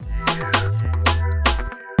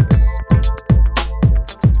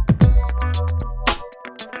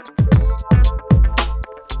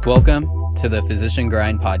Welcome to the Physician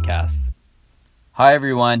Grind podcast. Hi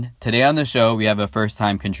everyone. Today on the show we have a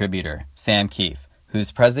first-time contributor, Sam Keefe,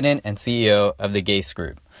 who's president and CEO of the Gase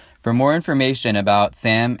Group. For more information about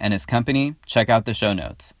Sam and his company, check out the show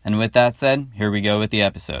notes. And with that said, here we go with the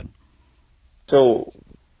episode. So,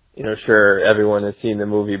 sure, everyone has seen the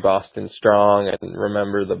movie Boston Strong and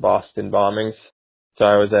remember the Boston bombings. So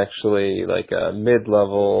I was actually like a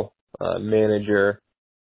mid-level manager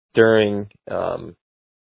during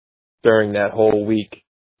that whole week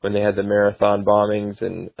when they had the marathon bombings,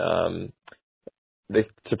 and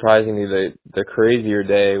surprisingly the crazier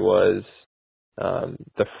day was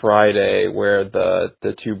the Friday where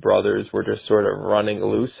the two brothers were just sort of running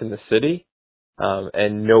loose in the city,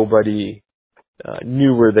 and nobody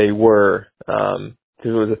knew where they were.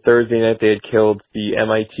 Because it was a Thursday night, they had killed the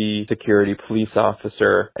MIT security police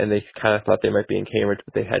officer, and they kind of thought they might be in Cambridge,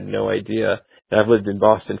 but they had no idea. And I've lived in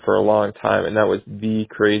Boston for a long time, and that was the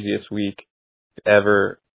craziest week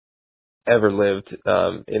ever lived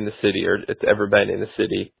in the city, or it's ever been in the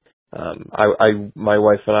city. My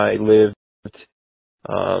wife and I lived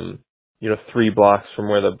 3 blocks from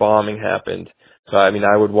where the bombing happened. So I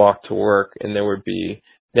would walk to work and there would be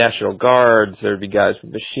National Guards, there would be guys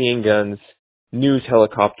with machine guns, news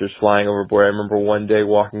helicopters flying overboard. I remember one day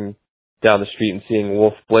walking down the street and seeing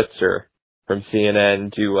Wolf Blitzer from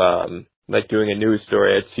CNN doing a news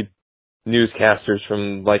story. I'd see newscasters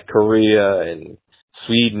from like Korea and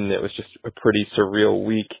Sweden. It was just a pretty surreal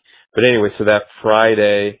week. But anyway, so that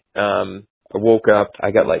Friday, I woke up,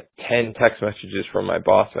 I got like 10 text messages from my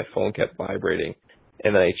boss. My phone kept vibrating,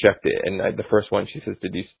 and then I checked it, and the first one, she says,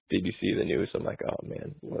 did you see the news? I'm like, oh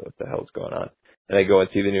man, what the hell's going on? And I go and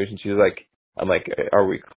see the news, and she's like, I'm like, are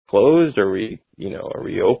we closed? Are we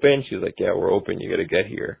open? She's like, yeah, we're open. You got to get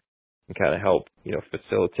here and kind of help,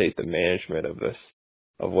 facilitate the management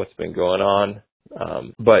of what's been going on.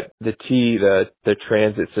 But the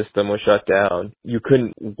transit system was shut down. You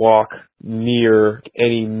couldn't walk near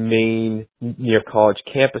near college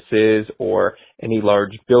campuses or any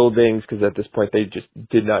large buildings, because at this point they just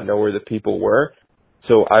did not know where the people were.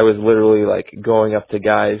 So I was literally like going up to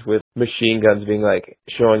guys with machine guns, being like,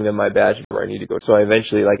 showing them my badge where I need to go. So I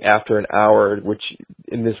eventually, like after an hour, which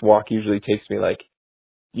in this walk usually takes me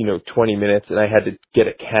 20 minutes, and I had to get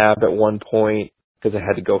a cab at one point because I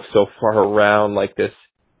had to go so far around like this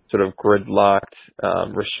sort of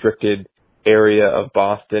gridlocked, restricted area of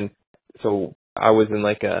Boston. So I was in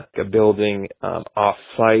like a building off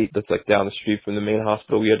site that's like down the street from the main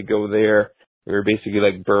hospital. We had to go there. We were basically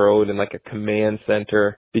like burrowed in like a command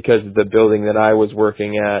center because the building that I was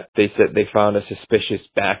working at, they said they found a suspicious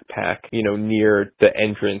backpack, near the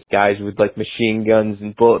entrance. Guys with like machine guns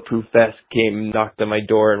and bulletproof vests came and knocked on my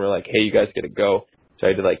door and were like, hey, you guys gotta go. So I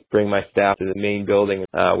had to like bring my staff to the main building.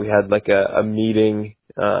 We had like a meeting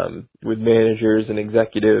with managers and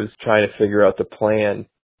executives trying to figure out the plan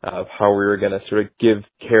of how we were going to sort of give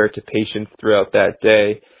care to patients throughout that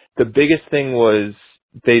day. The biggest thing was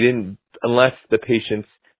they didn't, unless the patients,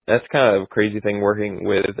 that's kind of a crazy thing working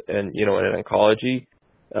with, and in an oncology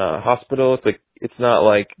hospital, it's not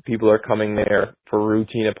like people are coming there for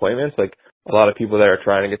routine appointments. Like a lot of people that are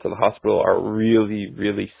trying to get to the hospital are really,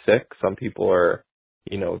 really sick. Some people are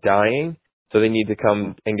dying, so they need to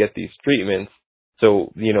come and get these treatments.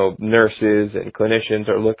 So, nurses and clinicians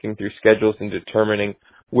are looking through schedules and determining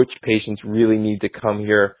which patients really need to come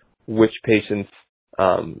here, which patients,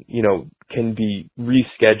 can be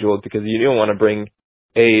rescheduled, because you don't want to bring,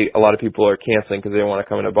 a lot of people are canceling because they don't want to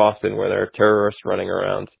come into Boston where there are terrorists running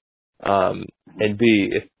around, and B,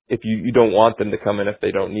 if you don't want them to come in if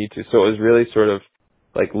they don't need to. So it was really sort of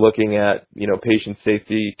like looking at, patient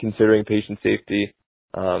safety, considering patient safety,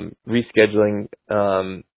 rescheduling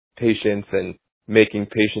patients and making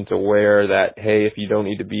patients aware that, hey, if you don't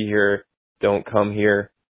need to be here, don't come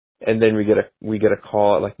here. And then we get a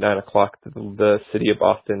call at like 9:00 that the city of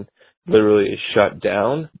Boston literally is shut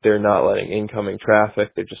down. They're not letting incoming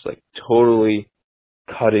traffic. They're just like totally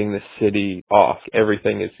cutting the city off.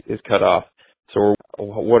 Everything is cut off. So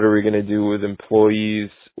what are we going to do with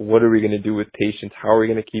employees? What are we going to do with patients? How are we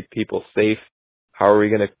going to keep people safe? How are we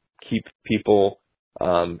going to keep people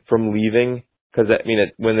from leaving? Because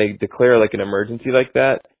when they declare like an emergency like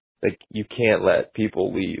that, like you can't let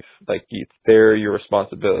people leave. Like they're your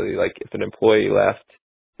responsibility. Like if an employee left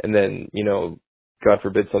and then, God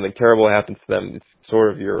forbid something terrible happens to them, it's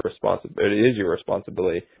sort of your responsibility. It is your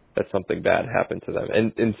responsibility that something bad happened to them.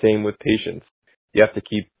 And same with patients. You have to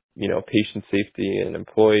keep, patient safety and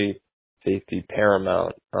employee safety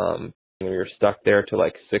paramount. You're stuck there till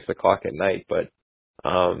like 6:00 at night, but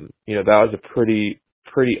that was a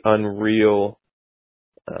pretty unreal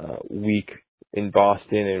week in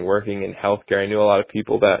Boston and working in healthcare. I knew a lot of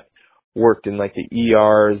people that worked in like the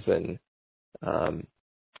ERs, and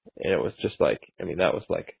it was just like, I mean, that was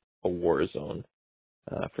like a war zone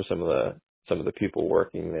for some of the people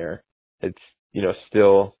working there. It's,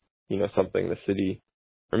 still, something the city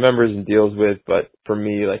remembers and deals with, but for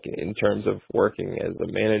me, like in terms of working as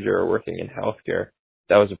a manager or working in healthcare,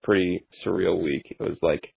 that was a pretty surreal week. It was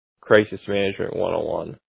like crisis management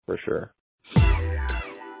 101 for sure.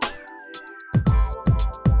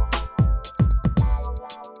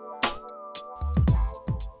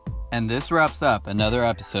 And this wraps up another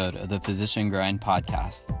episode of the Physician Grind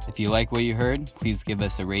podcast. If you like what you heard, please give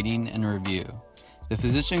us a rating and review. The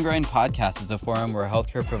Physician Grind podcast is a forum where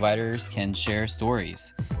healthcare providers can share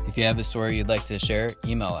stories. If you have a story you'd like to share,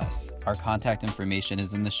 email us. Our contact information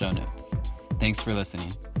is in the show notes. Thanks for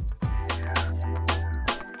listening.